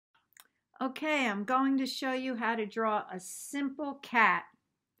Okay, I'm going to show you how to draw a simple cat.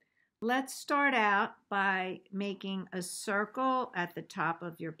 Let's start out by making a circle at the top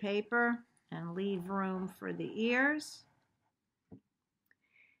of your paper and leave room for the ears.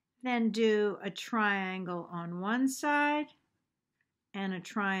 Then do a triangle on one side and a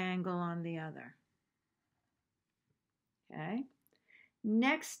triangle on the other. Okay.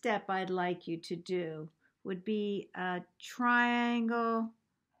 Next step I'd like you to do would be a triangle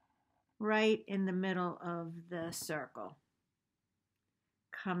right in the middle of the circle.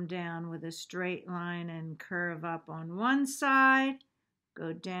 Come down with a straight line and curve up on one side,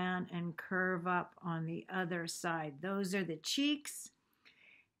 go down and curve up on the other side. Those are the cheeks.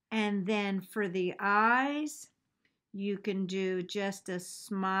 And then for the eyes, you can do just a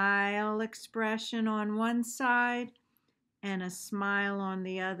smile expression on one side and a smile on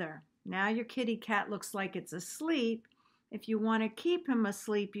the other. Now your kitty cat looks like it's asleep. If you want to keep him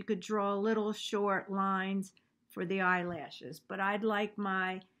asleep, you could draw little short lines for the eyelashes. But I'd like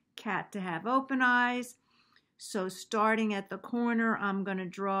my cat to have open eyes. So starting at the corner, I'm going to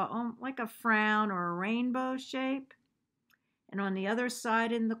draw like a frown or a rainbow shape. And on the other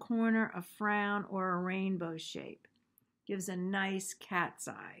side in the corner, a frown or a rainbow shape. Gives a nice cat's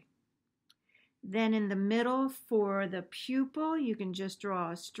eye. Then in the middle for the pupil, you can just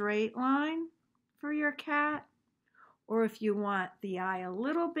draw a straight line for your cat. Or if you want the eye a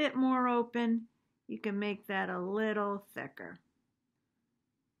little bit more open, you can make that a little thicker.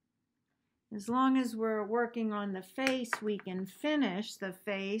 As long as we're working on the face, we can finish the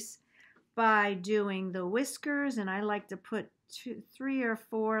face by doing the whiskers, and I like to put 3 or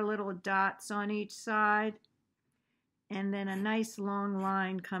 4 little dots on each side, and then a nice long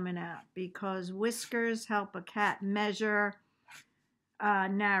line coming out, because whiskers help a cat measure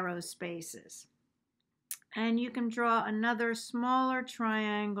narrow spaces. And you can draw another smaller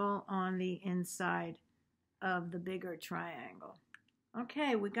triangle on the inside of the bigger triangle.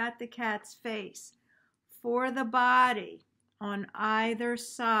 Okay, we got the cat's face. For the body, on either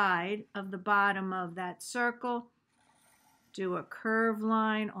side of the bottom of that circle, do a curved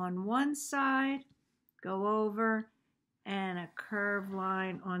line on one side, go over, and a curved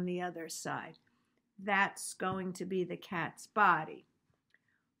line on the other side. That's going to be the cat's body.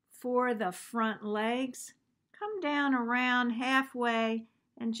 For the front legs, come down around halfway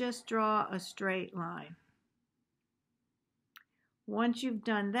and just draw a straight line. Once you've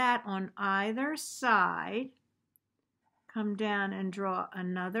done that on either side, come down and draw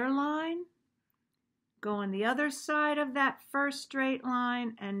another line. Go on the other side of that first straight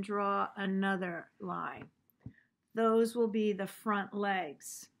line and draw another line. Those will be the front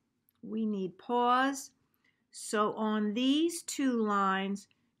legs. We need paws. So on these 2 lines,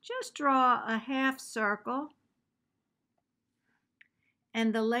 just draw a half circle.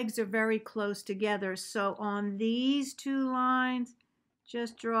 And the legs are very close together. So on these 2 lines,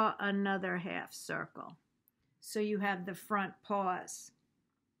 just draw another half circle. So you have the front paws.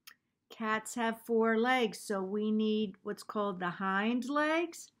 Cats have 4 legs, so we need what's called the hind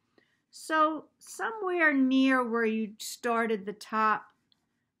legs. So somewhere near where you started the top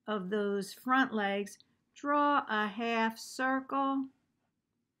of those front legs, draw a half circle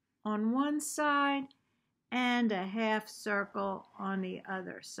on one side and a half circle on the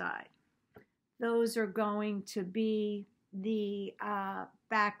other side. Those are going to be the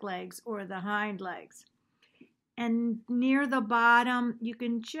back legs or the hind legs. And near the bottom, you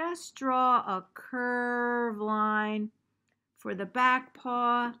can just draw a curved line for the back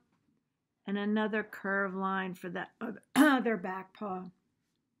paw and another curved line for the other back paw.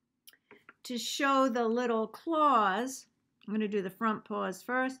 To show the little claws, I'm going to do the front paws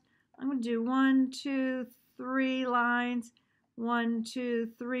first. I'm going to do 1, 2, 3 lines, 1, 2,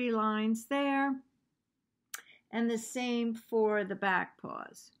 3 lines there, and the same for the back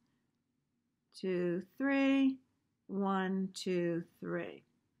paws. 2, 3, 1, 2, 3.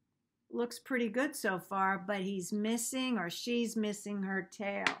 Looks pretty good so far, but he's missing or she's missing her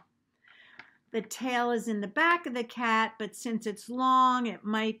tail. The tail is in the back of the cat, but since it's long, it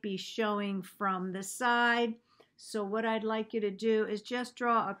might be showing from the side. So what I'd like you to do is just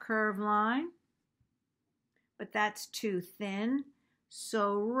draw a curved line, but that's too thin.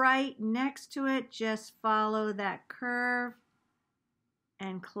 So right next to it, just follow that curve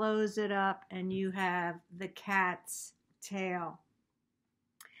and close it up, and you have the cat's tail.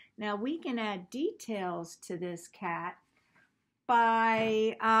 Now we can add details to this cat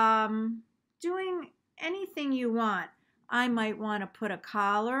by doing anything you want. I might want to put a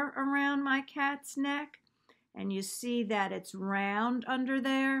collar around my cat's neck, and you see that it's round under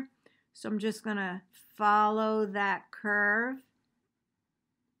there. So I'm just going to follow that curve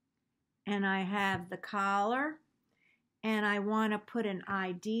and I have the collar, and I want to put an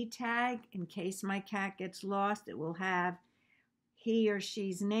ID tag in case my cat gets lost. It will have he or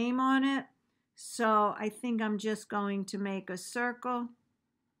she's name on it. So I think I'm just going to make a circle,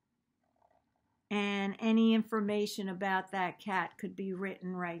 and any information about that cat could be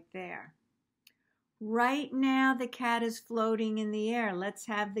written right there. Right now the cat is floating in the air. Let's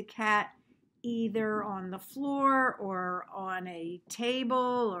have the cat either on the floor or on a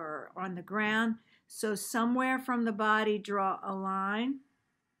table or on the ground. So somewhere from the body, draw a line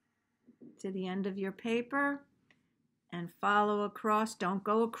to the end of your paper and follow across. Don't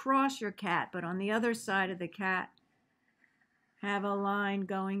go across your cat, but on the other side of the cat, have a line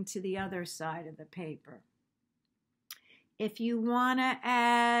going to the other side of the paper. If you want to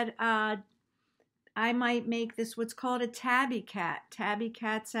add, I might make this what's called a tabby cat. Tabby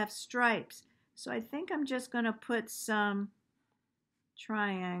cats have stripes. So I think I'm just going to put some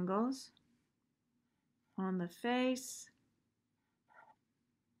triangles on the face.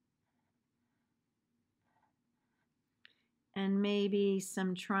 And maybe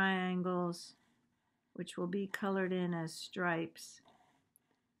some triangles which will be colored in as stripes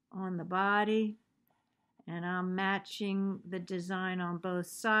on the body. And I'm matching the design on both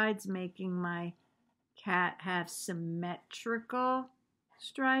sides, making my cat have symmetrical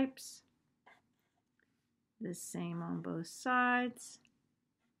stripes. The same on both sides.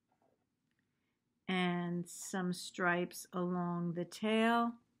 And some stripes along the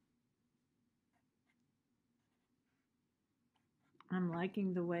tail. I'm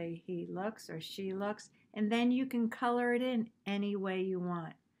liking the way he looks or she looks. And then you can color it in any way you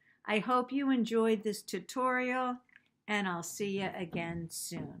want. I hope you enjoyed this tutorial, and I'll see you again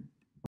soon.